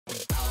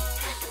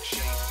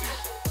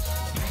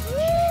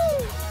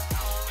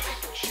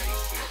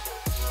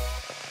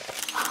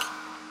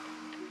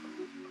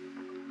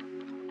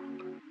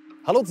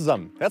Hallo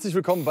zusammen, herzlich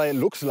willkommen bei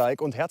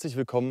Looks-like und herzlich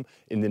willkommen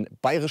in den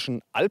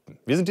Bayerischen Alpen.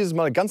 Wir sind dieses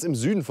Mal ganz im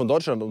Süden von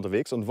Deutschland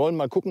unterwegs und wollen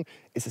mal gucken,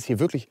 ist es hier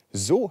wirklich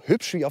so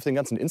hübsch wie auf den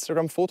ganzen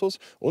Instagram-Fotos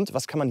und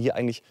was kann man hier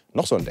eigentlich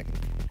noch so entdecken?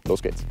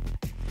 Los geht's!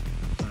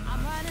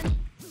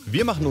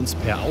 Wir machen uns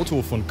per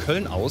Auto von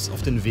Köln aus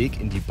auf den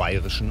Weg in die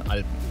Bayerischen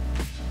Alpen.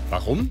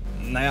 Warum?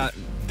 Naja,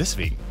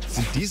 deswegen.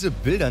 Sind diese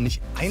Bilder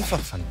nicht einfach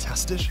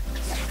fantastisch?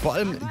 Vor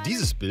allem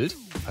dieses Bild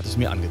hat es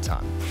mir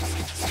angetan.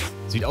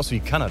 Sieht aus wie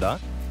Kanada,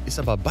 ist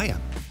aber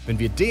Bayern. Wenn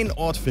wir den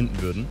Ort finden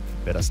würden,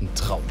 wäre das ein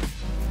Traum.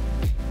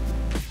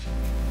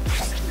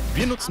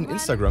 Wir nutzen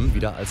Instagram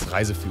wieder als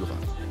Reiseführer.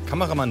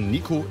 Kameramann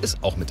Nico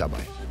ist auch mit dabei.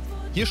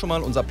 Hier schon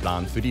mal unser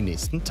Plan für die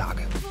nächsten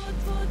Tage.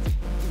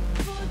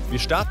 Wir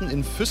starten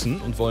in Füssen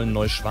und wollen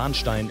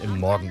Neuschwanstein im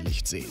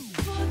Morgenlicht sehen.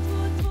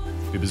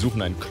 Wir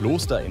besuchen ein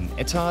Kloster in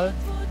Ettal,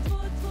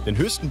 den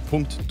höchsten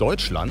Punkt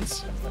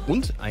Deutschlands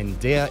und einen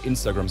der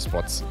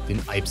Instagram-Spots, den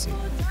Eibsee.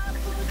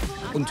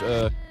 Und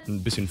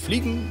ein bisschen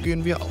fliegen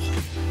gehen wir auch.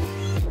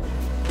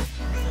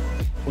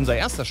 Unser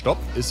erster Stopp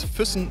ist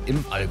Füssen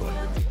im Allgäu.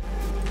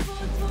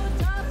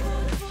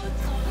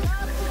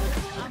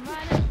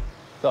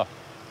 So,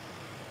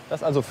 das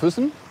ist also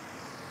Füssen.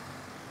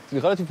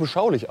 Sieht relativ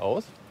beschaulich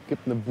aus.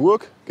 Gibt eine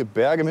Burg, gibt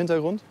Berge im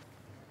Hintergrund.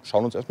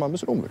 Schauen uns erstmal ein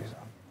bisschen um, würde ich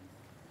sagen.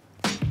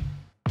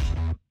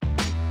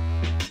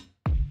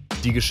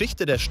 Die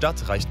Geschichte der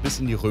Stadt reicht bis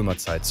in die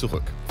Römerzeit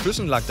zurück.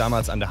 Füssen lag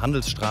damals an der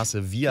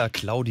Handelsstraße Via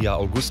Claudia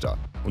Augusta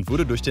und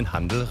wurde durch den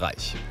Handel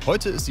reich.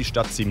 Heute ist die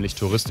Stadt ziemlich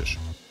touristisch.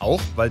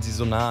 Auch weil sie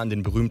so nah an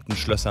den berühmten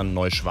Schlössern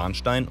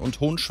Neuschwanstein und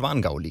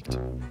Hohenschwangau liegt.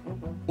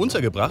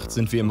 Untergebracht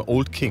sind wir im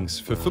Old Kings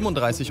für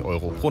 35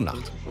 € pro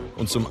Nacht.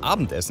 Und zum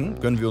Abendessen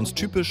gönnen wir uns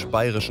typisch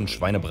bayerischen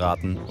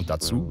Schweinebraten und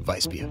dazu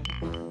Weißbier.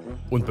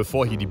 Und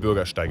bevor hier die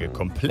Bürgersteige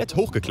komplett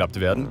hochgeklappt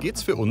werden,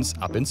 geht's für uns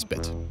ab ins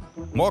Bett.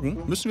 Morgen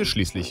müssen wir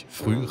schließlich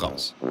früh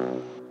raus.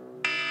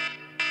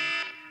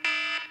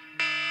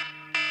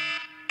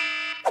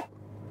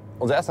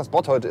 Unser erster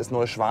Spot heute ist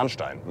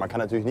Neuschwanstein. Man kann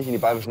natürlich nicht in die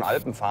Bayerischen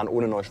Alpen fahren,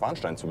 ohne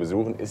Neuschwanstein zu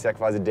besuchen. Ist ja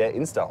quasi der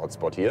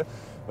Insta-Hotspot hier.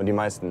 Und die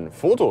meisten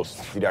Fotos,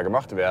 die da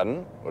gemacht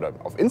werden oder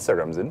auf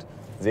Instagram sind,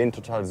 sehen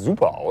total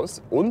super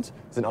aus und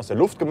sind aus der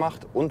Luft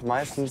gemacht und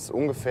meistens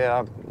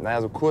ungefähr,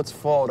 so kurz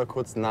vor oder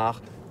kurz nach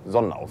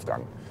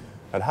Sonnenaufgang.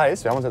 Das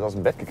heißt, wir haben uns jetzt aus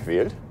dem Bett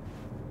gequält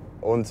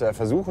und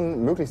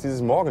versuchen, möglichst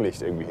dieses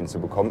Morgenlicht irgendwie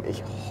hinzubekommen.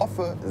 Ich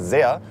hoffe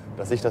sehr,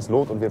 dass sich das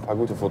lohnt und wir ein paar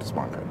gute Fotos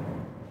machen können.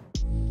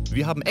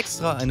 Wir haben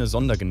extra eine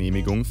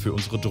Sondergenehmigung für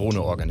unsere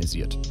Drohne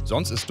organisiert.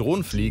 Sonst ist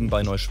Drohnenfliegen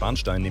bei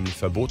Neuschwanstein nämlich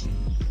verboten.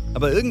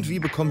 Aber irgendwie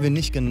bekommen wir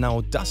nicht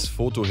genau das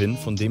Foto hin,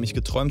 von dem ich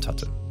geträumt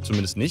hatte.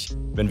 Zumindest nicht,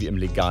 wenn wir im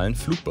legalen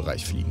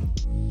Flugbereich fliegen.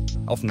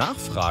 Auf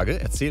Nachfrage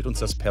erzählt uns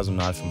das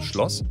Personal vom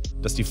Schloss,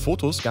 dass die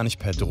Fotos gar nicht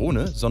per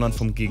Drohne, sondern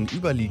vom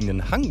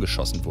gegenüberliegenden Hang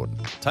geschossen wurden.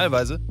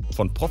 Teilweise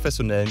von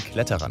professionellen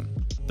Kletterern.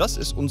 Das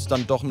ist uns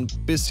dann doch ein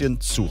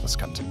bisschen zu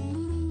riskant.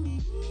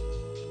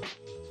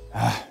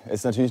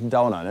 Ist natürlich ein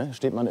Downer, ne?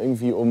 Steht man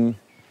irgendwie um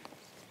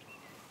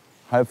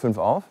 4:30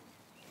 auf,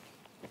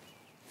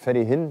 fährt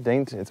hier hin,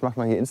 denkt, jetzt macht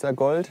man hier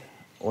Insta-Gold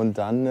und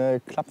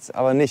dann klappt es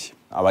aber nicht.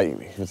 Aber ich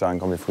würde sagen,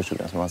 komm, wir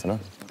frühstücken erstmal was, oder?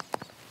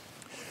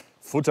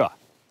 Futter.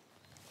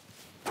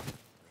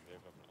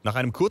 Nach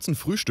einem kurzen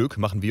Frühstück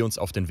machen wir uns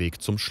auf den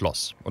Weg zum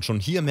Schloss. Und schon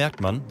hier merkt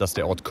man, dass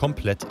der Ort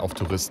komplett auf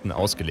Touristen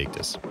ausgelegt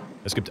ist.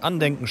 Es gibt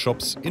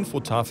Andenkenshops,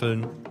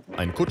 Infotafeln,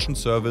 einen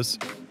Kutschenservice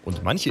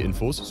und manche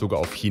Infos sogar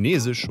auf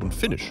Chinesisch und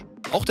Finnisch.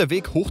 Auch der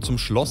Weg hoch zum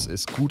Schloss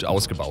ist gut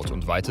ausgebaut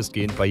und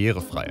weitestgehend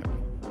barrierefrei.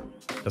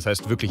 Das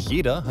heißt, wirklich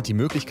jeder hat die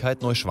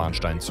Möglichkeit,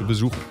 Neuschwanstein zu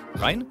besuchen.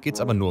 Rein geht's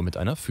aber nur mit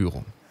einer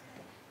Führung.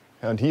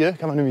 Ja, und hier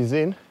kann man nämlich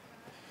sehen,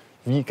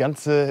 wie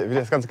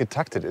das Ganze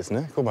getaktet ist.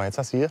 Ne? Guck mal, jetzt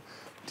hast du hier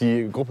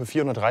die Gruppe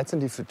 413,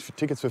 die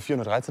Tickets für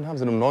 413 haben,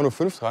 sind um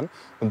 9:05 Uhr dran.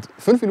 Und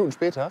 5 Minuten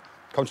später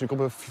kommt schon die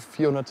Gruppe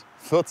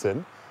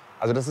 414.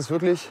 Also das ist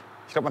wirklich,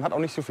 ich glaube, man hat auch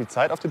nicht so viel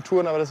Zeit auf den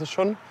Touren, aber das ist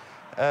schon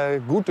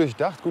gut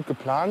durchdacht, gut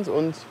geplant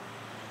und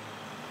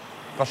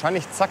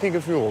wahrscheinlich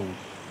zackige Führungen.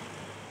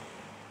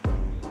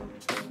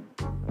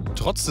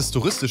 Trotz des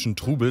touristischen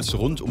Trubels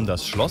rund um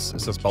das Schloss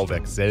ist das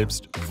Bauwerk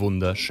selbst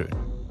wunderschön.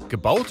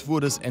 Gebaut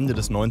wurde es Ende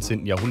des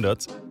 19.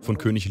 Jahrhunderts von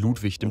König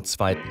Ludwig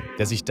II.,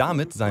 der sich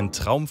damit seinen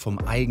Traum vom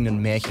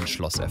eigenen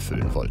Märchenschloss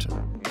erfüllen wollte.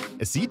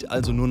 Es sieht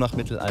also nur nach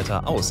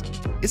Mittelalter aus,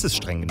 ist es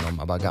streng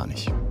genommen aber gar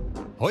nicht.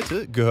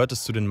 Heute gehört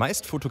es zu den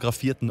meist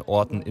fotografierten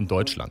Orten in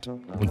Deutschland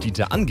und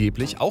diente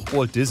angeblich auch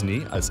Walt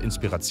Disney als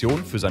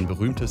Inspiration für sein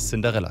berühmtes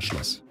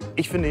Cinderella-Schloss.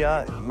 Ich finde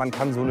ja, man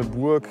kann so eine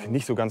Burg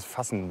nicht so ganz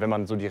fassen, wenn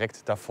man so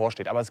direkt davor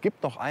steht. Aber es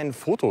gibt noch einen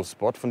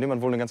Fotospot, von dem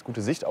man wohl eine ganz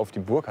gute Sicht auf die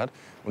Burg hat.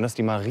 Und das ist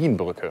die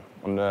Marienbrücke.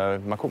 Und mal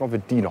gucken, ob wir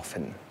die noch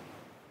finden.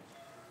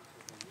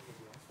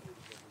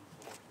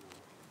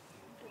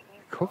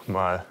 Guck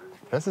mal,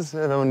 das ist,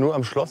 wenn man nur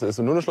am Schloss ist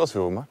und nur eine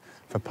Schlossführung macht,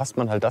 verpasst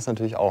man halt das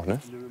natürlich auch,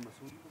 ne?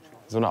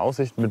 So eine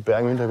Aussicht mit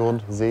Bergen im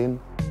Hintergrund,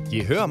 Seen.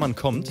 Je höher man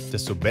kommt,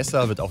 desto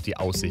besser wird auch die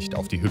Aussicht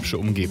auf die hübsche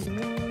Umgebung.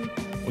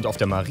 Und auf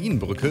der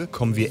Marienbrücke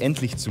kommen wir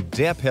endlich zu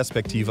der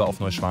Perspektive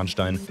auf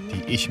Neuschwanstein,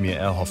 die ich mir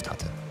erhofft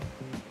hatte.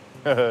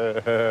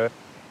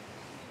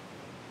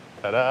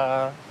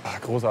 Tada! Ach,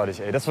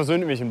 großartig, ey. Das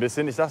versöhnt mich ein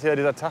bisschen. Ich dachte ja,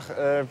 dieser Tag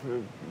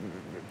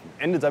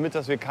endet damit,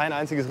 dass wir kein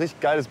einziges richtig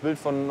geiles Bild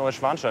von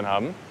Neuschwanstein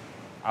haben.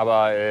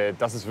 Aber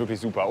das ist wirklich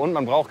super. Und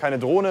man braucht keine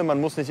Drohne,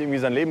 man muss nicht irgendwie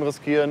sein Leben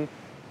riskieren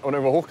und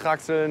irgendwo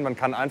hochkraxeln. Man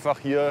kann einfach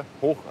hier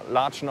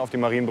hochlatschen auf die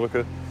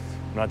Marienbrücke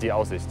und hat die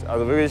Aussicht.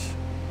 Also wirklich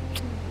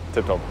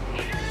tipptopp.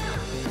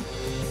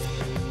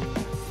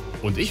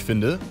 Und ich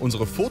finde,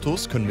 unsere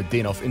Fotos können mit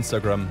denen auf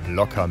Instagram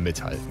locker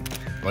mithalten.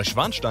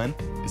 Neuschwanstein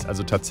ist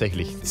also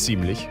tatsächlich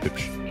ziemlich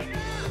hübsch.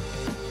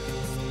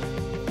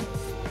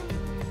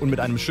 Und mit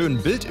einem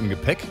schönen Bild im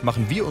Gepäck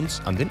machen wir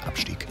uns an den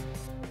Abstieg.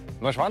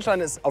 Neuschwanstein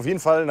ist auf jeden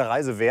Fall eine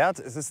Reise wert.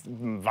 Es ist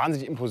ein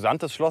wahnsinnig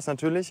imposantes Schloss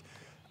natürlich,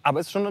 aber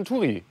es ist schon eine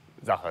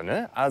Touri-Sache,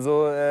 ne?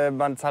 Also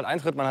man zahlt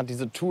Eintritt, man hat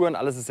diese Touren,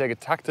 alles ist sehr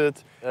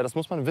getaktet. Das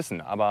muss man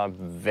wissen. Aber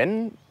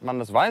wenn man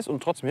das weiß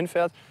und trotzdem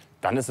hinfährt,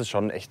 dann ist es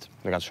schon echt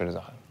eine ganz schöne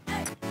Sache.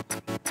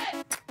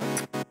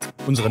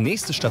 Unsere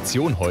nächste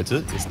Station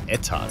heute ist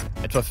Ettal,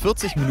 etwa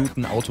 40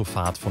 Minuten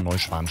Autofahrt von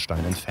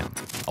Neuschwanstein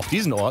entfernt. Auch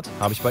diesen Ort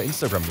habe ich bei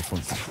Instagram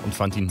gefunden und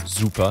fand ihn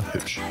super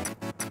hübsch.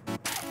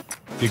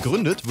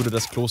 Gegründet wurde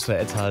das Kloster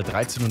Ettal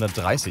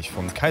 1330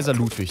 von Kaiser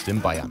Ludwig dem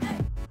Bayern.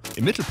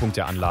 Im Mittelpunkt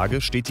der Anlage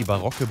steht die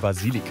barocke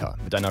Basilika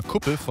mit einer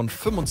Kuppel von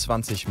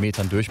 25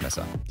 Metern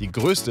Durchmesser, die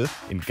größte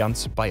in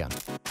ganz Bayern.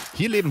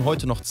 Hier leben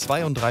heute noch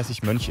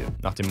 32 Mönche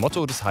nach dem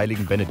Motto des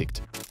heiligen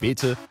Benedikt: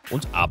 Bete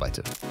und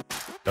arbeite.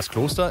 Das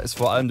Kloster ist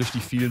vor allem durch die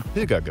vielen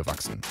Pilger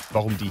gewachsen.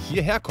 Warum die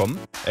hierher kommen,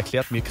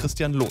 erklärt mir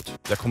Christian Loth,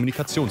 der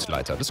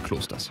Kommunikationsleiter des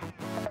Klosters.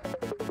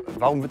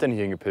 Warum wird denn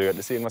hier gepilgert?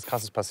 Ist hier irgendwas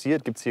Krasses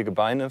passiert? Gibt es hier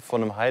Gebeine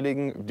von einem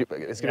Heiligen?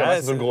 Es gibt ja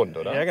meistens so einen Grund,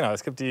 oder? Ja, genau.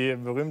 Es gibt die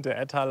berühmte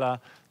Ettaler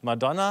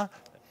Madonna.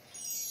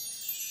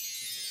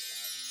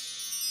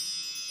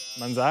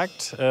 Man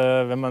sagt,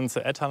 wenn man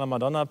zur Ettaler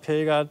Madonna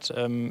pilgert,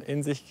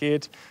 in sich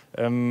geht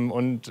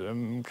und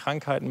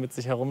Krankheiten mit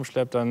sich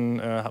herumschleppt,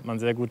 dann hat man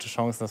sehr gute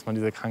Chancen, dass man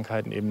diese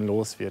Krankheiten eben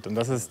los wird. Und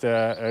das ist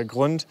der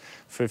Grund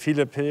für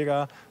viele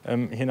Pilger,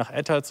 hier nach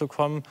Ettal zu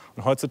kommen.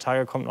 Und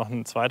heutzutage kommt noch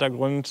ein zweiter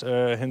Grund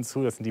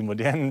hinzu, das sind die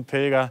modernen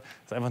Pilger.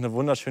 Das ist einfach eine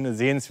wunderschöne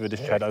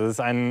Sehenswürdigkeit. Also es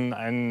ist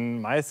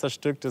ein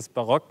Meisterstück des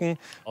Barocken.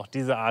 Auch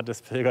diese Art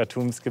des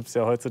Pilgertums gibt es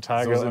ja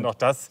heutzutage.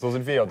 So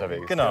sind wir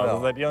unterwegs. Genau,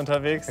 so seid ihr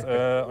unterwegs.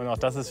 Und auch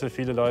das ist für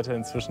viele Leute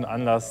inzwischen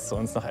Anlass, zu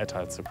uns nach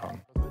Ettal zu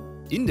kommen.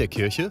 In der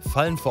Kirche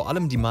fallen vor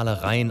allem die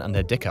Malereien an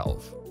der Decke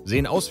auf.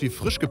 Sehen aus wie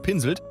frisch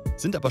gepinselt,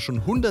 sind aber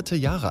schon hunderte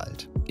Jahre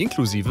alt,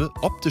 inklusive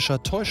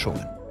optischer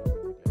Täuschungen.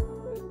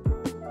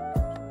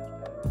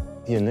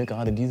 Hier, ne,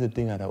 gerade diese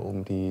Dinger da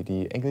oben,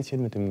 die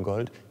Engelchen mit dem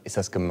Gold, ist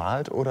das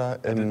gemalt oder?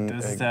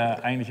 Das ist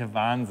der eigentliche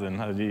Wahnsinn.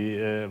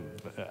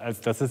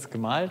 Also das ist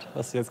gemalt,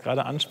 was du jetzt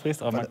gerade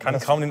ansprichst, aber man kann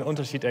kaum den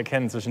Unterschied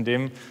erkennen zwischen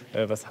dem,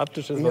 was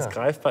haptisch ist, was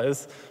greifbar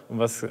ist und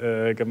was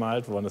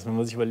gemalt worden ist. Wenn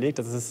man sich überlegt,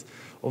 das ist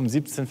um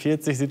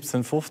 1740,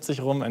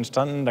 1750 rum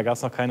entstanden, da gab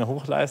es noch keine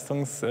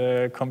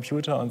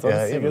Hochleistungscomputer und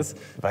sonstiges.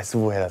 Ja, weißt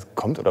du, woher das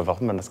kommt oder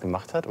warum man das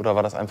gemacht hat? Oder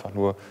war das einfach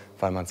nur,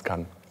 weil man es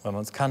kann? Weil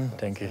man es kann,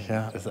 denke ich.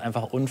 Ja. Das ist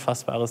einfach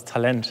unfassbares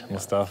Talent,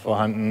 muss da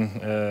vorhanden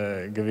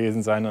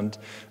gewesen sein. Und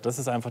das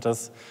ist einfach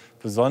das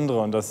Besondere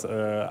und das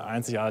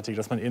Einzigartige,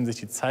 dass man eben sich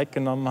die Zeit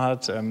genommen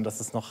hat, dass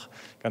es noch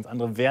ganz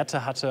andere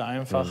Werte hatte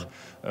einfach,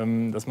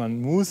 dass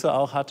man Muße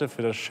auch hatte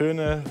für das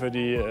Schöne, für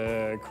die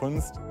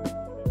Kunst.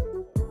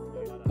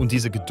 Und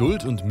diese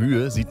Geduld und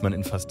Mühe sieht man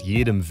in fast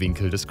jedem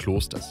Winkel des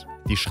Klosters.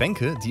 Die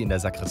Schränke, die in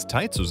der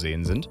Sakristei zu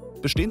sehen sind,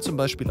 bestehen zum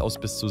Beispiel aus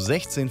bis zu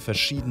 16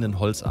 verschiedenen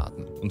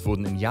Holzarten und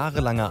wurden in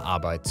jahrelanger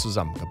Arbeit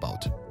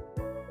zusammengebaut.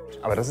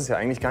 Aber das ist ja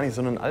eigentlich gar nicht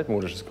so ein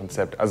altmodisches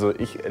Konzept. Also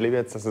ich erlebe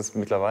jetzt, dass es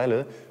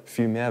mittlerweile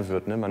viel mehr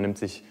wird. Ne? Man nimmt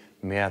sich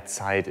mehr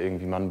Zeit,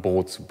 irgendwie mal ein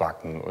Brot zu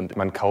backen. Und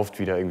man kauft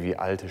wieder irgendwie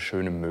alte,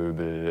 schöne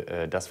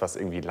Möbel. Das, was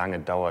irgendwie lange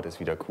dauert, ist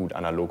wieder gut.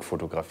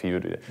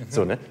 Analogfotografie.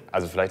 So, ne?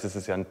 Also vielleicht ist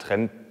es ja ein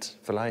Trend,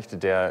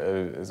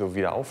 der so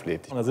wieder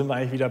auflebt. Und da sind wir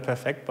eigentlich wieder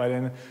perfekt bei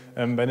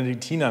den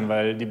Benediktinern,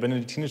 weil die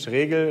benediktinische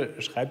Regel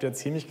schreibt ja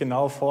ziemlich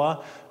genau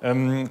vor,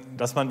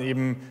 dass man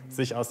eben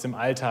sich aus dem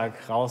Alltag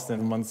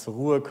rausnimmt, wo man zur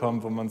Ruhe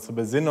kommt, wo man zur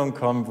Besinnung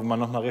kommt, wo man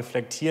noch mal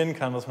reflektieren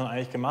kann, was man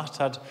eigentlich gemacht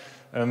hat.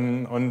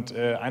 Und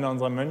einer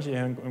unserer Mönche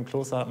hier im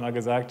Kloster hat mal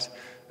gesagt,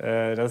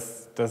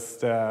 dass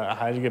der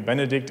heilige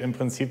Benedikt im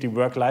Prinzip die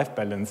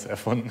Work-Life-Balance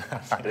erfunden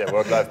hat. Der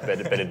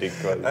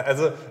Work-Life-Benedikt quasi.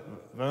 Also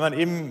wenn man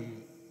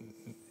eben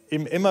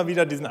immer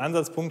wieder diesen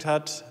Ansatzpunkt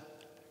hat,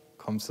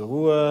 komm zur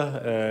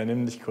Ruhe,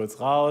 nimm dich kurz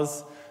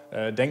raus,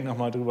 denk noch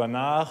mal drüber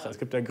nach. Es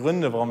gibt ja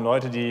Gründe, warum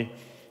Leute, die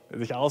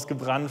sich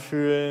ausgebrannt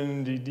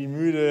fühlen, die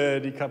müde,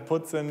 die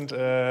kaputt sind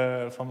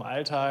vom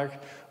Alltag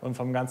und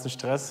vom ganzen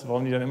Stress,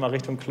 warum die dann immer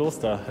Richtung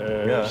Kloster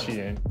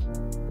schielen.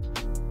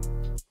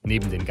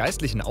 Neben den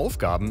geistlichen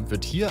Aufgaben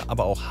wird hier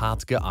aber auch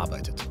hart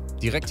gearbeitet.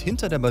 Direkt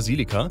hinter der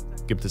Basilika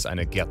gibt es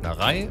eine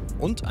Gärtnerei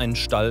und einen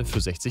Stall für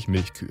 60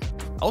 Milchkühe.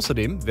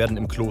 Außerdem werden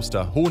im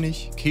Kloster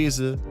Honig,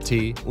 Käse,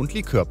 Tee und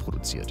Likör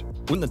produziert.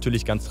 Und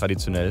natürlich ganz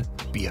traditionell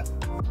Bier.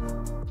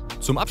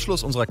 Zum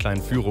Abschluss unserer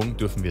kleinen Führung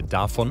dürfen wir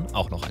davon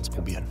auch noch eins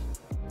probieren.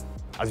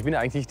 Also ich bin ja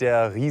eigentlich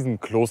der riesen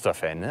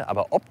Kloster-Fan, ne?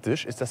 Aber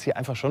optisch ist das hier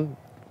einfach schon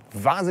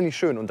wahnsinnig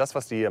schön. Und das,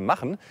 was die hier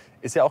machen,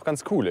 ist ja auch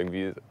ganz cool.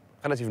 Irgendwie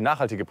relativ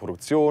nachhaltige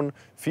Produktion,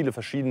 viele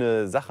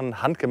verschiedene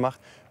Sachen, handgemacht.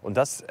 Und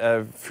das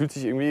fühlt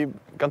sich irgendwie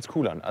ganz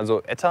cool an.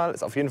 Also Ettal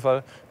ist auf jeden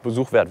Fall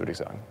Besuch wert, würde ich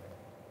sagen.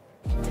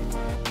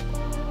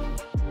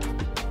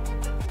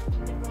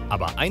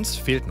 Aber eins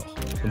fehlt noch,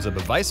 unser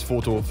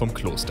Beweisfoto vom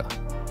Kloster.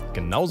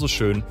 Genauso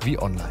schön wie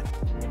online.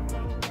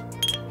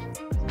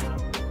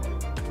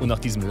 Und nach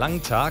diesem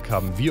langen Tag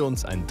haben wir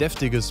uns ein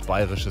deftiges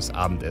bayerisches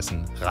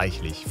Abendessen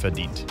reichlich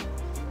verdient.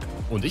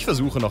 Und ich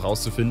versuche noch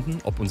herauszufinden,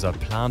 ob unser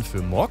Plan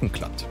für morgen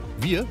klappt.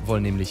 Wir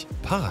wollen nämlich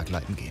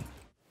Paragliden gehen.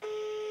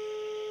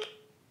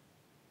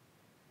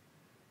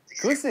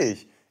 Grüß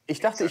dich. Ich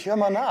dachte, ich höre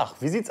mal nach.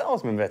 Wie sieht's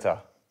aus mit dem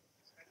Wetter?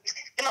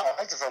 Genau,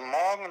 also für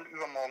morgen und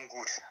übermorgen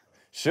gut.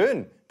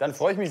 Schön. Dann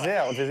freue ich mich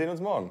sehr und wir sehen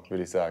uns morgen,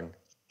 würde ich sagen.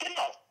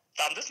 Genau,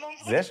 dann bis morgen.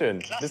 Sehr schön.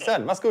 Klasse. Bis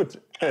dann. Mach's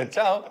gut.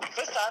 Ciao.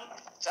 Bis dann.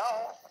 Ciao.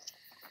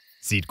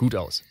 Sieht gut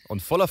aus.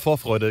 Und voller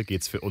Vorfreude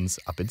geht's für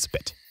uns ab ins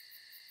Bett.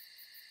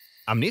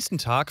 Am nächsten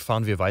Tag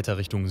fahren wir weiter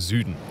Richtung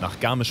Süden, nach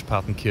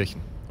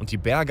Garmisch-Partenkirchen. Und die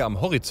Berge am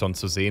Horizont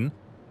zu sehen,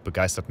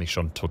 begeistert mich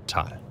schon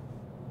total.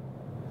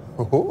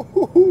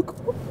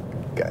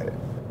 Geil.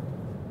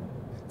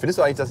 Findest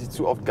du eigentlich, dass ich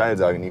zu oft geil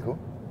sage, Nico?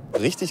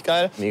 Richtig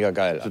geil? Mega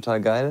geil.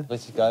 Total geil?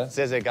 Richtig geil?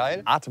 Sehr, sehr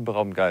geil.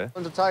 Atemberaubend geil.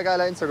 Und total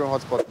geiler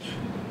Instagram-Hotspot.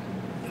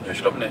 Ich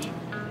glaube nicht.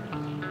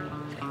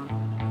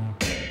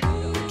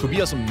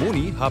 Tobias und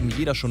Moni haben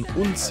jeder schon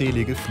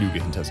unzählige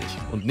Flüge hinter sich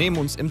und nehmen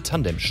uns im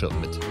Tandemschirm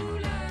mit.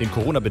 Den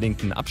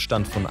Corona-bedingten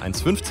Abstand von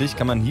 1,50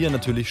 kann man hier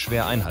natürlich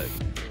schwer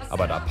einhalten.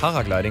 Aber da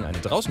Paragliding eine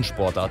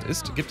Draußensportart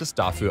ist, gibt es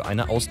dafür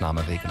eine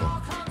Ausnahmeregelung.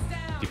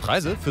 Die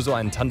Preise für so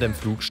einen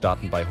Tandemflug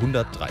starten bei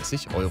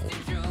 130 €.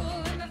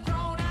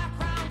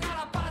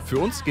 Für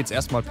uns geht's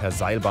erstmal per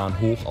Seilbahn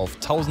hoch auf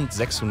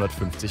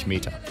 1650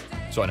 Meter,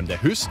 zu einem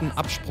der höchsten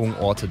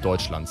Absprungorte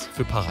Deutschlands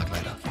für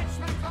Paraglider.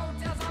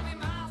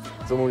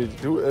 So, Moni,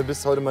 du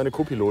bist heute meine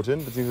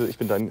Co-Pilotin, beziehungsweise ich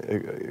bin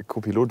dein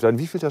Co-Pilot. Dein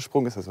wievielter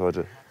Sprung ist das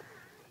heute?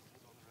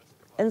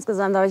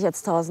 Insgesamt habe ich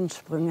jetzt 1000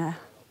 Sprünge.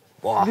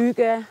 Boah.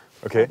 Flüge.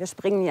 Okay. Wir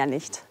springen ja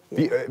nicht.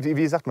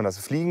 Wie sagt man das?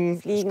 Fliegen,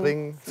 Fliegen,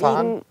 springen,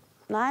 fahren? Fliegen.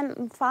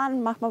 Nein,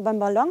 fahren macht man beim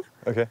Ballon.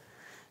 Okay,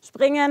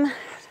 Springen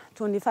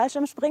tun die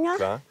Fallschirmspringer.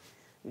 klar.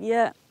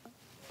 Wir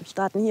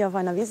starten hier auf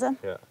einer Wiese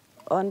Ja.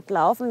 und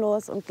laufen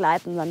los und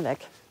gleiten dann weg.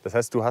 Das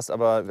heißt, du hast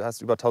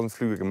über 1000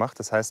 Flüge gemacht.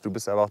 Das heißt, du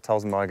bist aber auch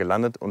 1000 Mal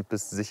gelandet und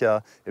bist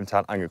sicher im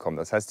Tal angekommen.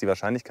 Das heißt, die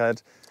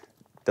Wahrscheinlichkeit,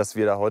 dass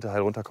wir da heute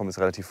heil runterkommen, ist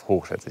relativ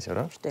hoch, schätze ich,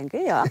 oder? Ich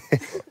denke, ja.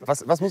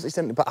 Was muss ich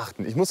denn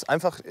beachten? Ich muss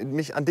einfach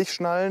mich an dich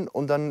schnallen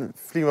und dann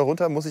fliegen wir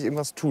runter. Muss ich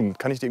irgendwas tun?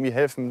 Kann ich dir irgendwie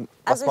helfen?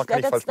 Was Also ich kann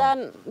ich werde falsch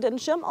jetzt machen? dann den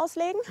Schirm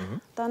auslegen.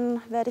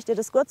 Dann werde ich dir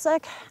das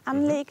Gurtzeug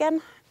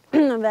anlegen.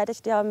 Dann werde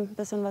ich dir ein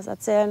bisschen was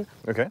erzählen.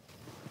 Okay.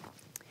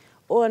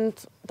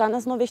 Und dann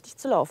ist nur wichtig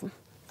zu laufen.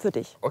 Für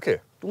dich. Okay.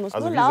 Du musst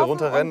Also nur Wiese laufen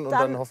runterrennen und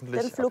dann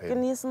hoffentlich den Flug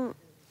abheben. genießen,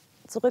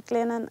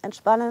 zurücklehnen,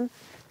 entspannen,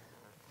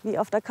 wie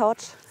auf der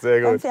Couch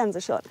Sehr beim gut.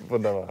 Fernsehschauen.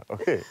 Wunderbar.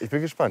 Okay, ich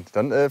bin gespannt.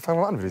 Dann fangen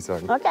wir an, würde ich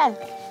sagen. Okay.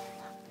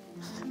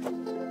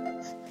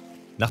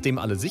 Nachdem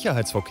alle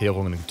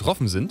Sicherheitsvorkehrungen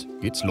getroffen sind,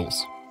 geht's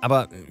los.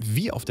 Aber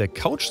wie auf der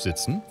Couch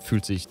sitzen,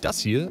 fühlt sich das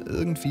hier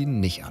irgendwie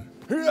nicht an.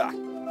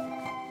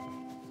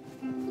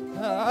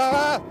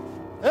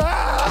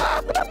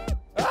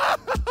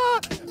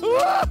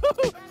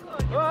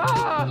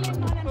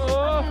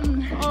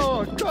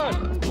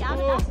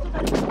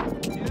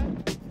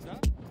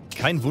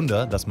 Kein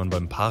Wunder, dass man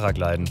beim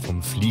Paragliden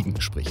vom Fliegen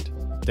spricht.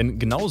 Denn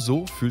genau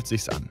so fühlt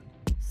sich's an.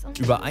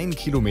 Über 1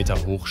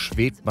 Kilometer hoch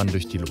schwebt man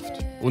durch die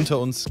Luft. Unter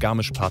uns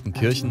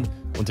Garmisch-Partenkirchen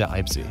und der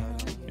Eibsee.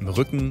 Im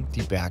Rücken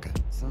die Berge.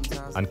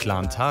 An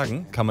klaren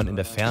Tagen kann man in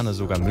der Ferne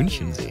sogar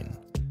München sehen.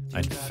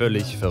 Ein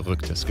völlig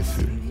verrücktes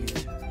Gefühl.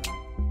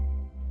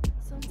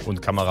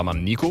 Und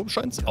Kameramann Nico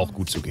scheint's auch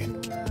gut zu gehen.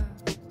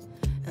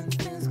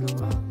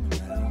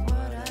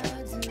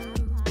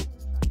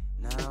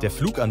 Der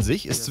Flug an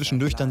sich ist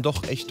zwischendurch dann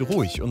doch echt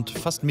ruhig und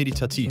fast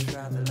meditativ.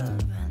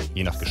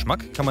 Je nach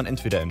Geschmack kann man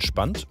entweder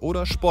entspannt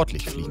oder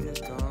sportlich fliegen.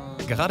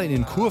 Gerade in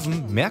den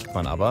Kurven merkt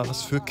man aber,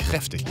 was für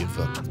Kräfte hier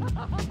wirken.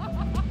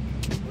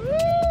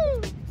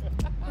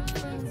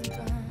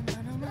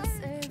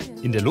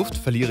 In der Luft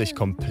verliere ich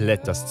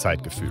komplett das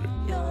Zeitgefühl.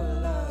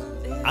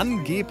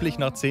 Angeblich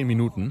nach 10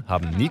 Minuten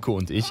haben Nico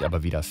und ich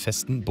aber wieder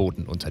festen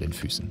Boden unter den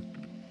Füßen.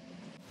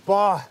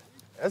 Boah,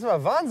 das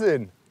war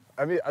Wahnsinn.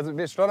 Also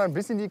wir schlottern ein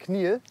bisschen die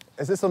Knie.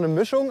 Es ist so eine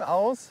Mischung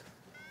aus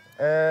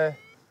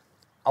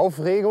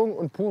Aufregung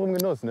und purem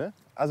Genuss. Ne?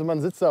 Also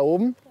man sitzt da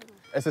oben.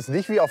 Es ist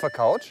nicht wie auf der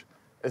Couch.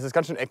 Es ist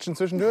ganz schön Action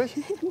zwischendurch.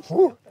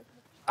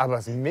 Aber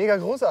es ist mega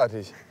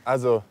großartig.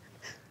 Also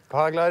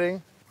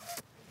Paragliding,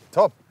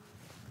 top.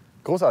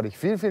 Großartig.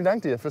 Vielen, vielen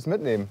Dank dir fürs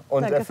Mitnehmen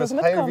und Danke fürs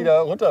fürs Heil Mitkommen. wieder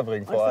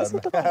runterbringen vor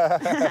allem.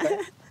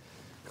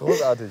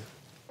 Großartig.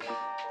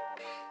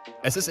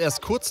 Es ist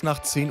erst kurz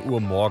nach 10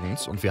 Uhr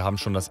morgens und wir haben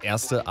schon das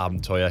erste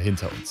Abenteuer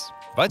hinter uns.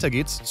 Weiter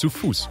geht's zu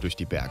Fuß durch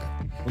die Berge.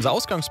 Unser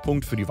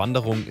Ausgangspunkt für die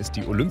Wanderung ist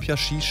die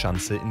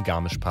Olympiaskischanze in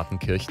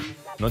Garmisch-Partenkirchen.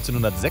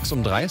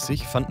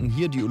 1936 fanden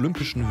hier die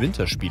Olympischen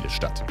Winterspiele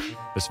statt,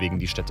 weswegen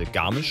die Städte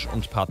Garmisch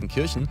und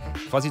Partenkirchen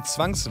quasi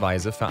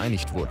zwangsweise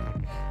vereinigt wurden.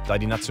 Da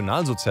die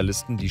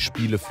Nationalsozialisten die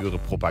Spiele für ihre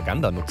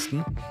Propaganda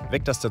nutzten,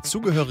 weckt das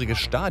dazugehörige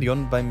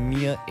Stadion bei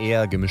mir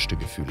eher gemischte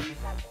Gefühle.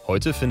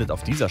 Heute findet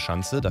auf dieser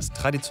Schanze das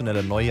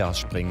traditionelle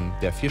Neujahrsspringen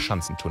der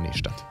Vierschanzentournee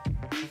statt.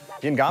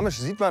 Hier in Garmisch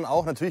sieht man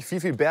auch natürlich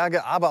viel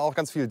Berge, aber auch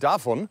ganz viel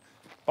davon.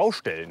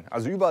 Baustellen.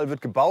 Also überall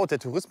wird gebaut, der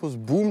Tourismus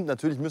boomt.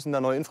 Natürlich müssen da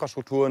neue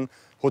Infrastrukturen,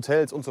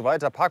 Hotels und so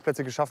weiter,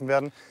 Parkplätze geschaffen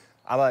werden.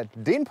 Aber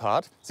den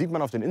Part sieht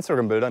man auf den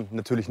Instagram-Bildern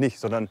natürlich nicht,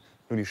 sondern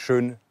nur die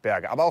schönen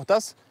Berge. Aber auch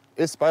das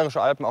ist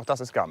Bayerische Alpen, auch das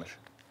ist Garmisch.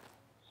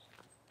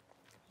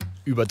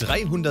 Über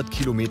 300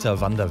 Kilometer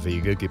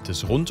Wanderwege gibt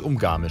es rund um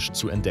Garmisch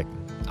zu entdecken.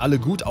 Alle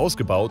gut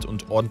ausgebaut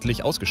und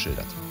ordentlich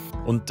ausgeschildert.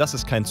 Und das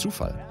ist kein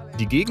Zufall.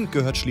 Die Gegend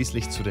gehört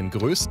schließlich zu den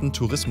größten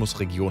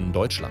Tourismusregionen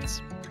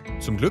Deutschlands.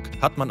 Zum Glück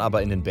hat man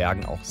aber in den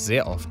Bergen auch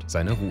sehr oft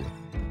seine Ruhe.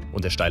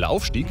 Und der steile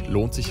Aufstieg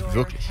lohnt sich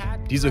wirklich.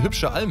 Diese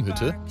hübsche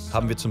Almhütte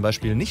haben wir zum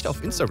Beispiel nicht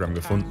auf Instagram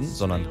gefunden,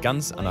 sondern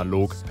ganz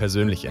analog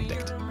persönlich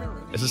entdeckt.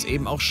 Es ist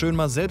eben auch schön,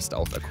 mal selbst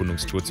auf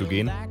Erkundungstour zu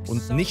gehen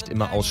und nicht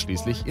immer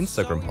ausschließlich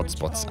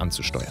Instagram-Hotspots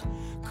anzusteuern.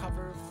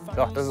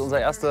 Ja, das ist unser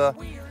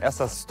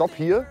erster Stopp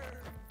hier.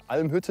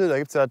 Almhütte, da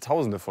gibt es ja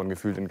Tausende von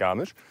gefühlt in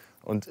Garmisch.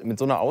 Und mit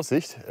so einer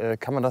Aussicht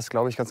kann man das,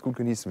 glaube ich, ganz gut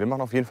genießen. Wir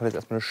machen auf jeden Fall jetzt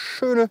erstmal eine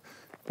schöne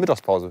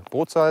Mittagspause.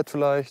 Brotzeit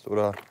vielleicht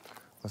oder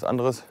was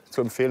anderes.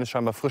 Zu empfehlen ist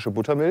scheinbar frische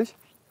Buttermilch.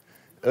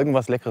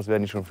 Irgendwas Leckeres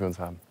werden die schon für uns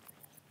haben.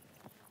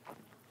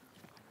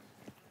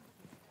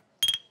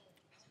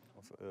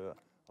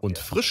 Und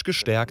frisch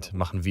gestärkt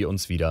machen wir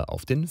uns wieder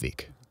auf den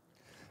Weg.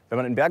 Wenn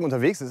man in Bergen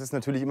unterwegs ist, ist es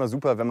natürlich immer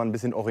super, wenn man ein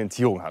bisschen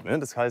Orientierung hat. Ne?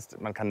 Das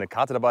heißt, man kann eine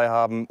Karte dabei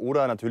haben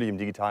oder natürlich im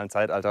digitalen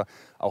Zeitalter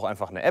auch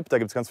einfach eine App. Da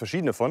gibt es ganz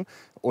verschiedene von.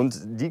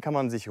 Und die kann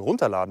man sich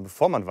runterladen,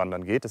 bevor man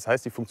wandern geht. Das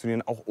heißt, die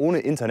funktionieren auch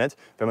ohne Internet,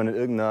 wenn man in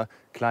irgendeiner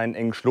kleinen,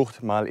 engen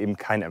Schlucht mal eben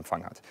keinen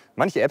Empfang hat.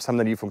 Manche Apps haben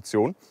dann die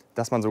Funktion,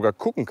 dass man sogar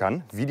gucken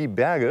kann, wie die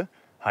Berge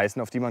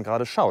heißen, auf die man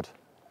gerade schaut.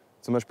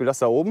 Zum Beispiel das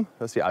da oben,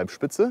 das ist die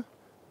Eibsee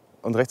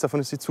und rechts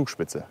davon ist die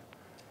Zugspitze.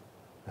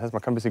 Das heißt,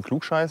 man kann ein bisschen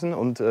klugscheißen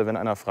und wenn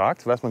einer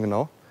fragt, weiß man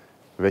genau,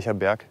 welcher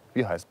Berg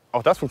wie heißt.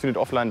 Auch das funktioniert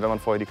offline, wenn man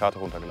vorher die Karte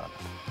runtergeladen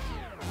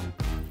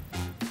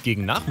hat.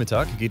 Gegen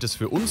Nachmittag geht es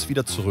für uns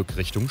wieder zurück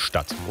Richtung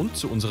Stadt und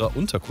zu unserer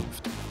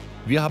Unterkunft.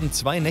 Wir haben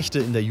 2 Nächte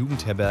in der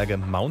Jugendherberge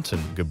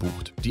Mountain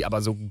gebucht, die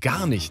aber so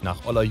gar nicht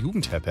nach oller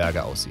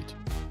Jugendherberge aussieht.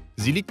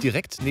 Sie liegt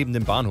direkt neben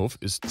dem Bahnhof,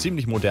 ist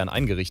ziemlich modern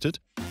eingerichtet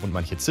und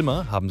manche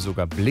Zimmer haben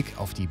sogar Blick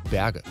auf die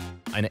Berge.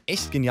 Eine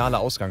echt geniale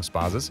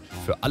Ausgangsbasis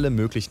für alle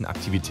möglichen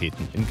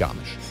Aktivitäten in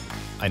Garmisch.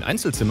 Ein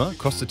Einzelzimmer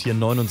kostet hier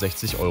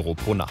 69 €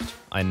 pro Nacht.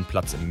 Einen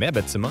Platz im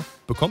Mehrbettzimmer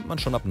bekommt man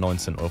schon ab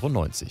 19,90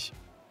 €.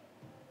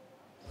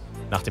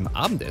 Nach dem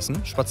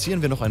Abendessen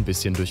spazieren wir noch ein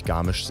bisschen durch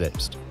Garmisch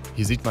selbst.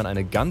 Hier sieht man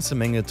eine ganze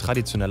Menge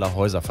traditioneller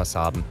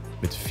Häuserfassaden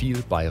mit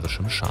viel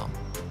bayerischem Charme.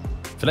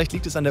 Vielleicht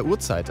liegt es an der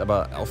Uhrzeit,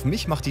 aber auf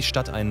mich macht die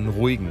Stadt einen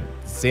ruhigen,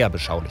 sehr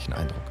beschaulichen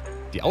Eindruck.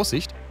 Die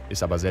Aussicht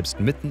ist aber selbst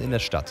mitten in der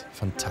Stadt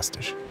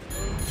fantastisch.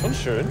 Schon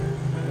schön.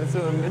 Jetzt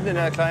bist du mitten in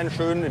einer kleinen,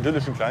 schönen,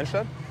 idyllischen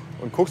Kleinstadt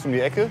und guckst um die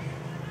Ecke.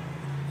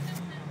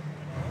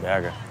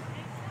 Berge.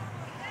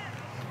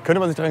 Könnte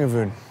man sich dran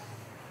gewöhnen.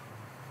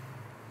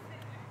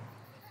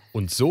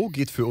 Und so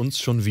geht für uns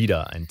schon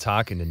wieder ein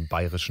Tag in den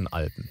Bayerischen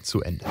Alpen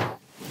zu Ende.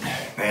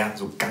 Naja,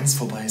 so ganz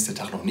vorbei ist der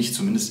Tag noch nicht,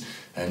 zumindest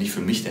nicht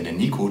für mich, denn der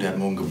Nico, der hat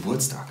morgen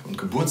Geburtstag. Und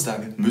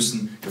Geburtstage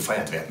müssen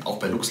gefeiert werden, auch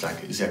bei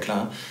Luxlike, ist ja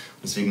klar. Und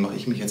deswegen mache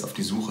ich mich jetzt auf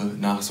die Suche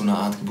nach so einer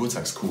Art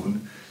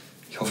Geburtstagskuchen.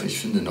 Ich hoffe, ich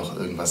finde noch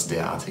irgendwas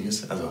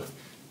derartiges. Also,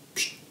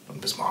 pst, und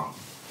bis morgen.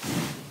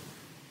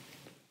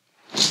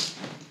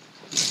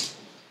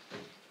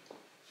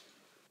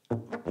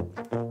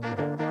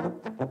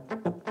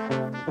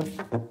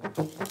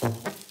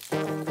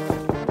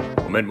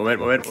 Moment.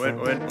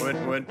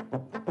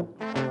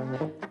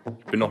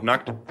 Ich bin noch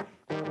nackt.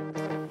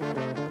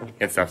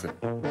 Jetzt darfst du.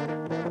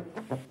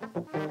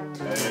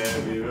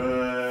 Happy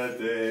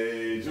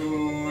birthday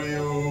to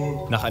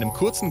you. Nach einem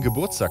kurzen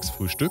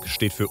Geburtstagsfrühstück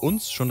steht für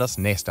uns schon das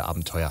nächste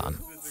Abenteuer an.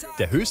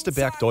 Der höchste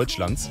Berg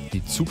Deutschlands,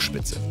 die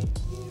Zugspitze.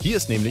 Hier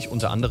ist nämlich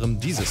unter anderem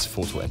dieses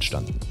Foto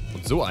entstanden.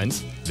 Und so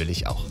eins will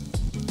ich auch.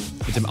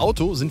 Mit dem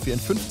Auto sind wir in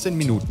 15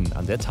 Minuten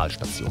an der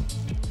Talstation.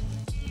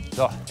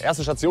 So,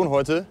 erste Station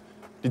heute,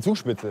 die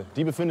Zugspitze.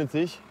 Die befindet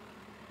sich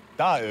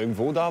da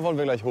irgendwo, da wollen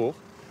wir gleich hoch.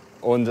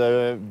 Und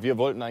wir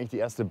wollten eigentlich die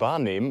erste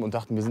Bahn nehmen und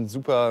dachten, wir sind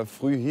super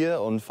früh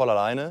hier und voll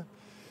alleine.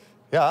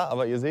 Ja,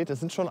 aber ihr seht, es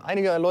sind schon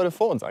einige Leute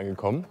vor uns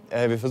angekommen.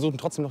 Wir versuchen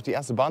trotzdem noch die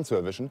erste Bahn zu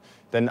erwischen.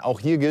 Denn auch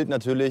hier gilt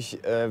natürlich,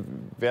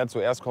 wer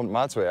zuerst kommt,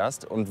 mal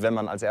zuerst. Und wenn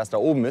man als Erster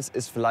oben ist,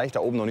 ist vielleicht da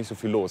oben noch nicht so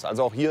viel los.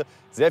 Also auch hier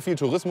sehr viel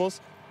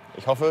Tourismus.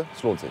 Ich hoffe,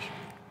 es lohnt sich.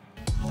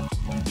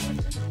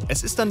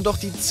 Es ist dann doch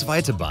die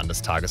zweite Bahn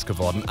des Tages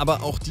geworden,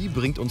 aber auch die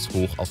bringt uns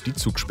hoch auf die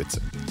Zugspitze.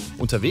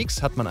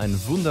 Unterwegs hat man einen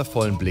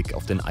wundervollen Blick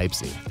auf den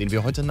Eibsee, den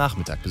wir heute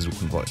Nachmittag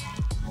besuchen wollen.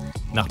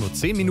 Nach nur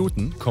 10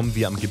 Minuten kommen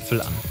wir am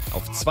Gipfel an,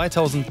 auf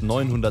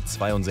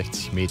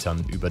 2962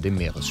 Metern über dem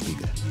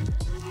Meeresspiegel.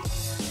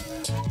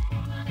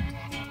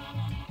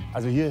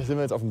 Also hier sind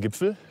wir jetzt auf dem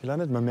Gipfel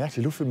gelandet. Man merkt,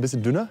 die Luft wird ein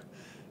bisschen dünner.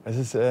 Es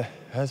ist ein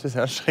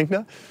bisschen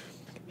anstrengender.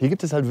 Hier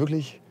gibt es halt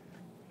wirklich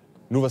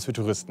nur was für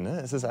Touristen. Ne?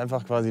 Es ist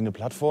einfach quasi eine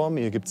Plattform.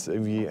 Hier gibt es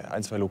irgendwie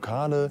 1, 2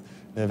 Lokale,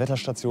 eine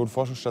Wetterstation,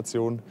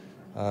 Forschungsstation,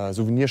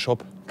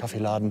 Souvenirshop,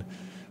 Kaffeeladen,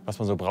 was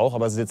man so braucht.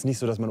 Aber es ist jetzt nicht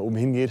so, dass man oben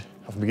hingeht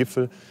auf den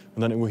Gipfel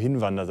und dann irgendwo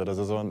hinwandert oder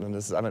so, sondern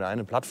es ist einfach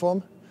eine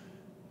Plattform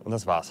und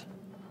das war's.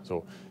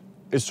 So.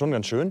 Ist schon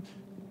ganz schön.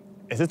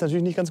 Es ist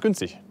natürlich nicht ganz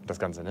günstig, das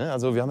Ganze. Ne?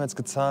 Also wir haben jetzt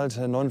gezahlt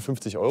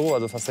 59 €,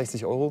 also fast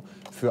 60 €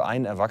 für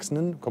einen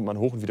Erwachsenen. Kommt man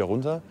hoch und wieder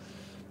runter.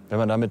 Wenn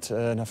man da mit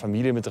einer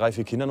Familie mit 3,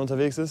 4 Kindern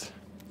unterwegs ist,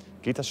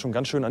 geht das schon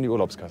ganz schön an die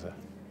Urlaubskasse.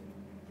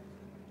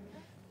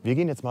 Wir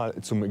gehen jetzt mal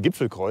zum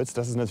Gipfelkreuz.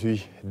 Das ist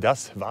natürlich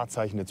das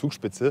Wahrzeichen der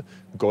Zugspitze.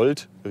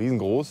 Gold,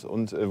 riesengroß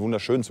und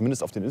wunderschön,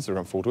 zumindest auf den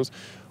Instagram-Fotos.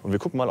 Und wir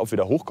gucken mal, ob wir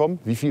da hochkommen,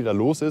 wie viel da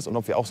los ist und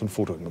ob wir auch so ein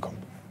Foto hinbekommen.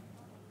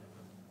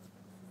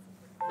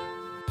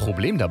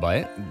 Problem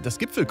dabei, das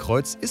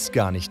Gipfelkreuz ist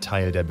gar nicht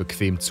Teil der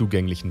bequem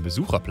zugänglichen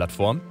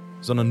Besucherplattform,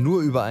 sondern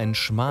nur über einen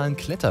schmalen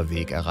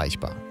Kletterweg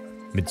erreichbar.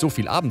 Mit so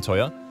viel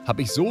Abenteuer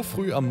habe ich so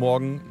früh am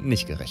Morgen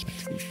nicht gerechnet.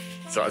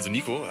 So, also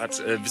Nico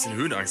hat ein bisschen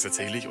Höhenangst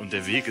tatsächlich und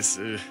der Weg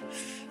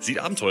sieht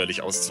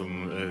abenteuerlich aus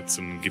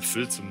zum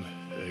Gipfel, zum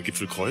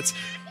Gipfelkreuz.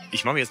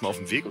 Ich mache mich jetzt mal auf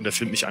den Weg und der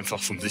filmt mich einfach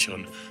vom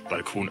sicheren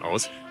Balkon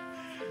aus.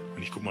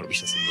 Und ich gucke mal, ob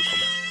ich das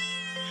hinbekomme.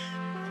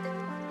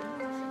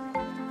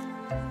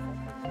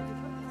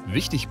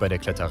 Wichtig bei der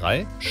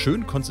Kletterei,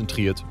 schön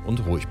konzentriert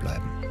und ruhig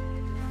bleiben.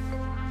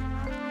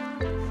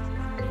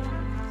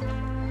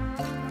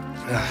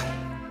 Ja.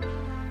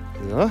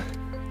 So.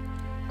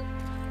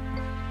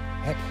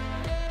 Hepp.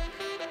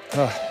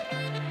 Ah.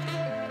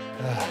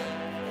 Ah.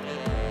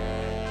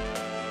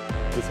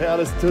 Bisher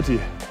alles tutti.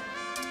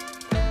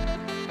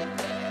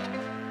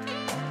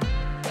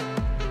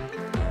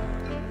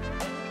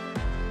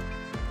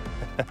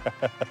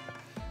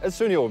 Es ist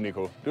schön hier oben,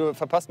 Nico. Du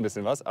verpasst ein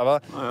bisschen was,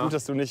 aber gut,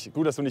 dass du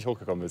nicht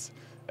hochgekommen bist.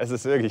 Es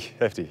ist wirklich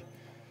heftig.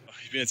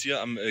 Ich bin jetzt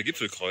hier am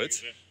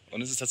Gipfelkreuz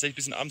und es ist tatsächlich ein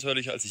bisschen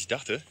abenteuerlicher, als ich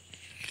dachte.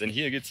 Denn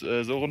hier geht's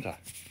so runter.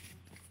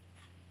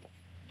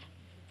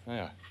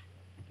 Naja,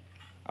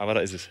 aber da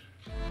ist es.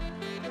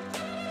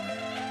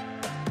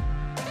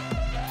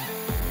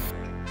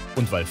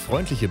 Und weil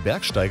freundliche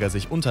Bergsteiger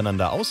sich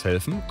untereinander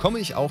aushelfen, komme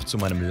ich auch zu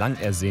meinem lang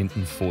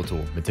ersehnten Foto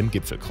mit dem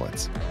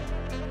Gipfelkreuz.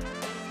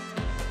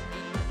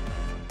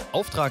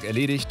 Auftrag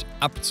erledigt,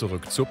 ab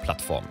zurück zur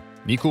Plattform.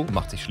 Nico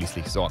macht sich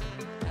schließlich Sorgen.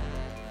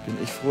 Bin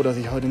ich froh, dass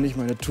ich heute nicht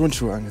meine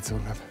Turnschuhe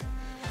angezogen habe.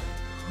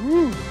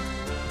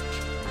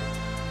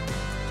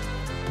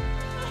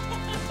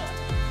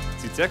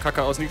 Sieht sehr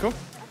kacke aus, Nico.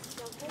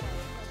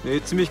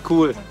 Nee, ziemlich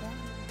cool.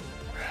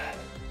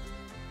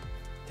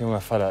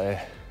 Junger Vater, ey.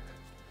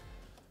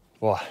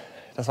 Boah,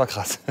 das war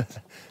krass.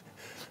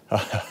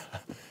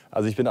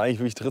 Also ich bin eigentlich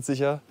wirklich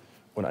trittsicher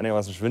und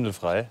einigermaßen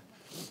schwindelfrei.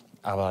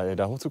 Aber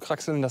da hoch zu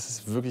kraxeln, das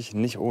ist wirklich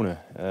nicht ohne.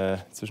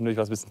 Zwischendurch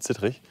war es ein bisschen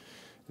zittrig.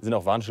 Sind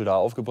auch Warnschilder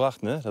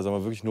aufgebracht. Ne? Da soll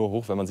man wirklich nur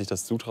hoch, wenn man sich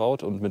das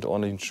zutraut und mit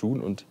ordentlichen Schuhen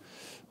und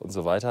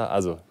so weiter.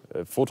 Also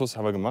Fotos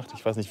haben wir gemacht.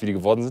 Ich weiß nicht, wie die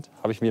geworden sind.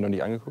 Habe ich mir noch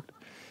nicht angeguckt.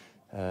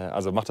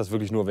 Also macht das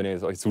wirklich nur, wenn ihr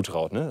es euch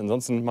zutraut. Ne?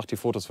 Ansonsten macht die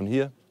Fotos von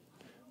hier.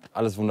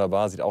 Alles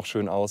wunderbar, sieht auch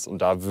schön aus.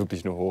 Und da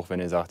wirklich nur hoch,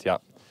 wenn ihr sagt, ja,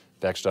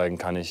 Bergsteigen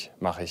kann ich,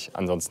 mache ich.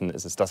 Ansonsten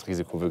ist es das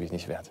Risiko wirklich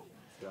nicht wert.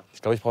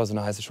 Ich glaube, ich brauche so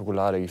eine heiße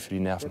Schokolade für die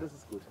Nerven. Ja, das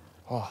ist gut.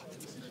 Oh.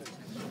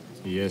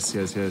 Yes,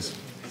 yes, yes.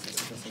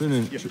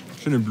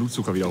 Schönen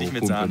Blutzucker wieder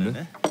hochpumpen. Nicht mit Sahne,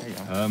 ne?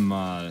 Hör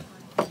mal.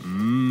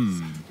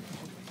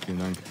 Vielen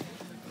Dank.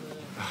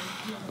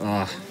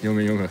 Ah,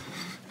 Junge.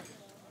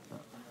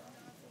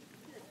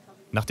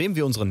 Nachdem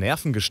wir unsere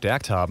Nerven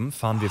gestärkt haben,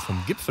 fahren wir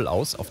vom Gipfel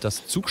aus auf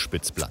das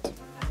Zugspitzblatt.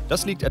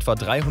 Das liegt etwa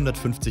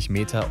 350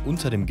 Meter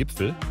unter dem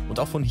Gipfel und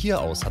auch von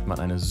hier aus hat man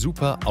eine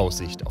super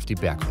Aussicht auf die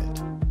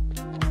Bergwelt.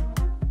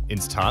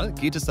 Ins Tal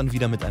geht es dann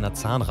wieder mit einer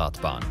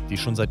Zahnradbahn, die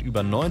schon seit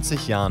über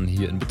 90 Jahren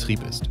hier in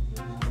Betrieb ist.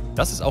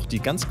 Das ist auch die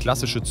ganz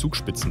klassische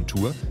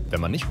Zugspitzentour, wenn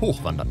man nicht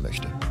hochwandern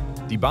möchte.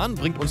 Die Bahn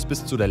bringt uns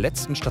bis zu der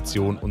letzten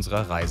Station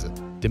unserer Reise,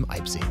 dem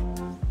Eibsee.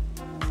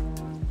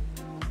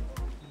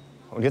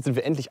 Und jetzt sind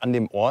wir endlich an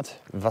dem Ort,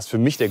 was für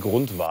mich der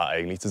Grund war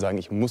eigentlich, zu sagen,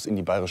 ich muss in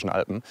die Bayerischen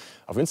Alpen.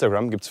 Auf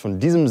Instagram gibt es von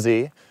diesem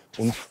See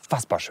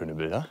unfassbar schöne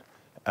Bilder.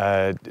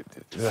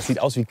 Das sieht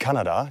aus wie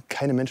Kanada,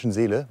 keine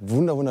Menschenseele,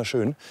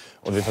 wunderschön.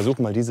 Und wir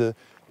versuchen mal diese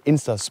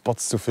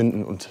Insta-Spots zu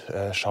finden und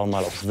schauen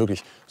mal, ob es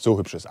wirklich so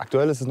hübsch ist.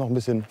 Aktuell ist es noch ein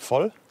bisschen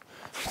voll,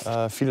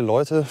 viele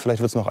Leute,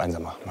 vielleicht wird es noch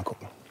einsamer. Mal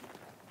gucken.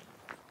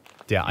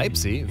 Der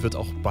Eibsee wird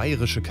auch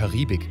bayerische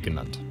Karibik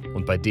genannt.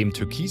 Und bei dem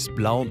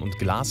türkisblauen und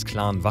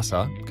glasklaren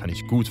Wasser kann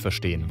ich gut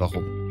verstehen,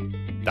 warum.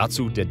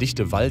 Dazu der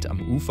dichte Wald am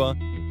Ufer,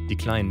 die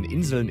kleinen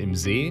Inseln im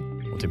See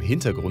und im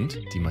Hintergrund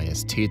die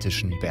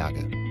majestätischen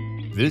Berge.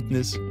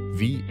 Wildnis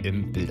wie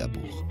im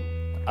Bilderbuch.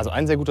 Also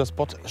ein sehr guter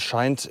Spot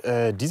scheint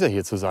dieser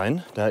hier zu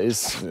sein. Da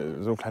ist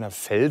so ein kleiner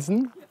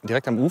Felsen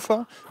direkt am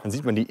Ufer. Dann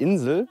sieht man die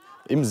Insel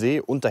im See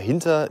und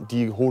dahinter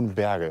die hohen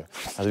Berge.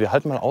 Also wir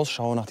halten mal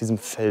Ausschau nach diesem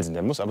Felsen.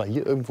 Der muss aber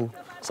hier irgendwo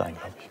sein,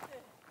 glaube ich.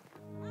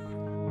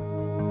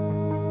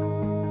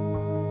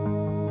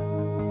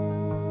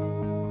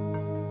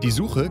 Die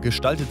Suche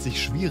gestaltet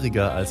sich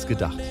schwieriger als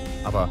gedacht.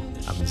 Aber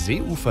am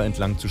Seeufer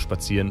entlang zu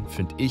spazieren,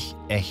 finde ich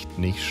echt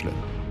nicht schlimm.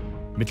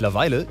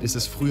 Mittlerweile ist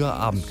es früher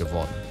Abend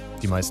geworden.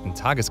 Die meisten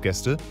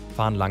Tagesgäste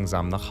fahren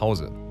langsam nach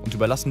Hause und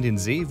überlassen den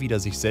See wieder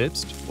sich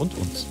selbst und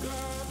uns.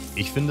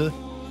 Ich finde,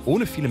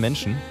 ohne viele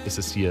Menschen ist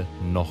es hier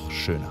noch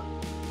schöner.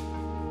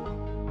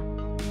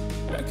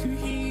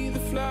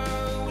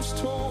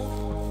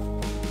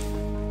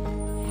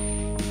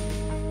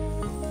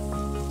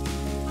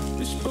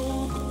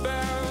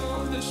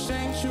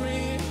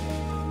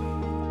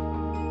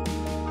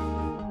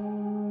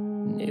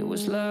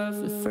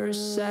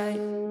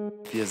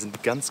 Wir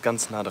sind ganz,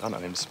 ganz nah dran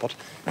an dem Spot.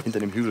 Hinter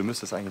dem Hügel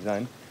müsste es eigentlich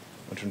sein.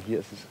 Und schon hier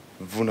ist es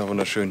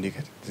wunderschön.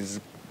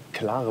 Dieses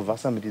klare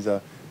Wasser mit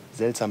dieser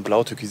seltsam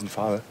blau-türkisen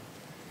Farbe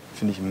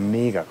finde ich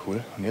mega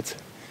cool. Und jetzt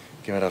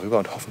gehen wir darüber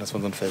und hoffen, dass wir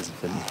unseren Felsen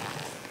finden.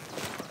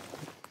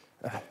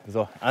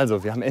 So,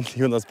 also wir haben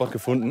endlich unseren Spot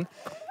gefunden.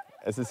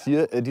 Es ist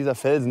hier dieser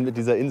Felsen mit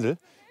dieser Insel.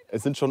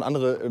 Es sind schon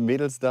andere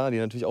Mädels da, die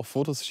natürlich auch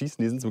Fotos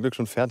schießen. Die sind zum Glück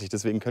schon fertig,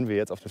 deswegen können wir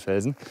jetzt auf den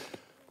Felsen.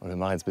 Und wir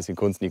machen jetzt ein bisschen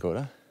Kunst, Nico,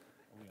 oder?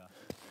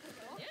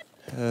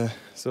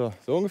 So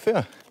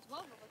ungefähr.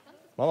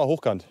 Machen wir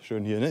hochkant.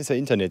 Schön hier, ne? Ist ja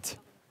Internet.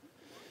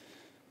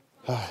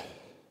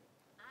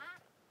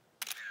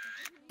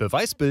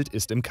 Beweisbild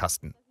ist im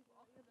Kasten.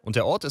 Und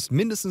der Ort ist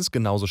mindestens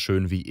genauso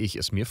schön, wie ich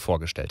es mir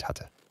vorgestellt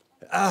hatte.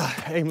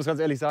 Ich muss ganz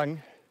ehrlich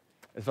sagen,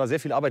 es war sehr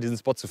viel Arbeit, diesen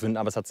Spot zu finden,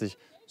 aber es hat sich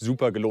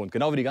super gelohnt.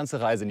 Genau wie die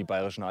ganze Reise in die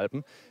Bayerischen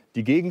Alpen.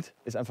 Die Gegend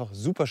ist einfach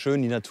super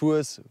schön, die Natur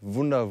ist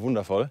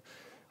wundervoll.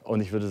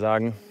 Und ich würde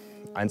sagen,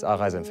 1A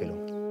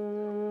Reiseempfehlung.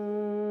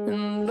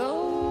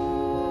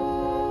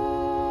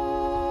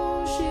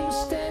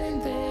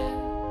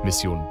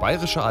 Mission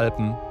Bayerische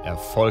Alpen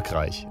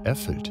erfolgreich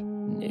erfüllt.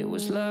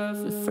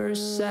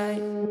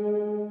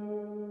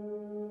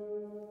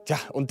 Ja,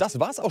 und das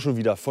war's auch schon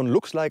wieder von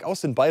Looks Like aus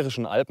den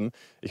Bayerischen Alpen.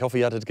 Ich hoffe,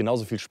 ihr hattet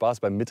genauso viel Spaß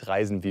beim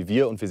Mitreisen wie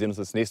wir und wir sehen uns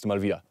das nächste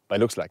Mal wieder bei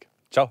Looks Like.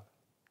 Ciao.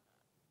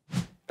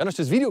 Wenn euch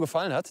das Video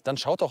gefallen hat, dann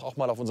schaut doch auch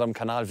mal auf unserem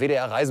Kanal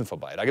WDR Reisen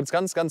vorbei. Da gibt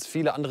es ganz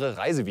viele andere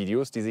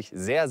Reisevideos, die sich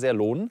sehr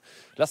lohnen.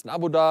 Lasst ein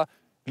Abo da,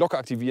 Glocke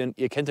aktivieren,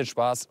 ihr kennt den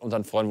Spaß und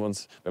dann freuen wir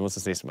uns, wenn wir uns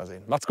das nächste Mal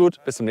sehen. Macht's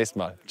gut, bis zum nächsten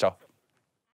Mal. Ciao.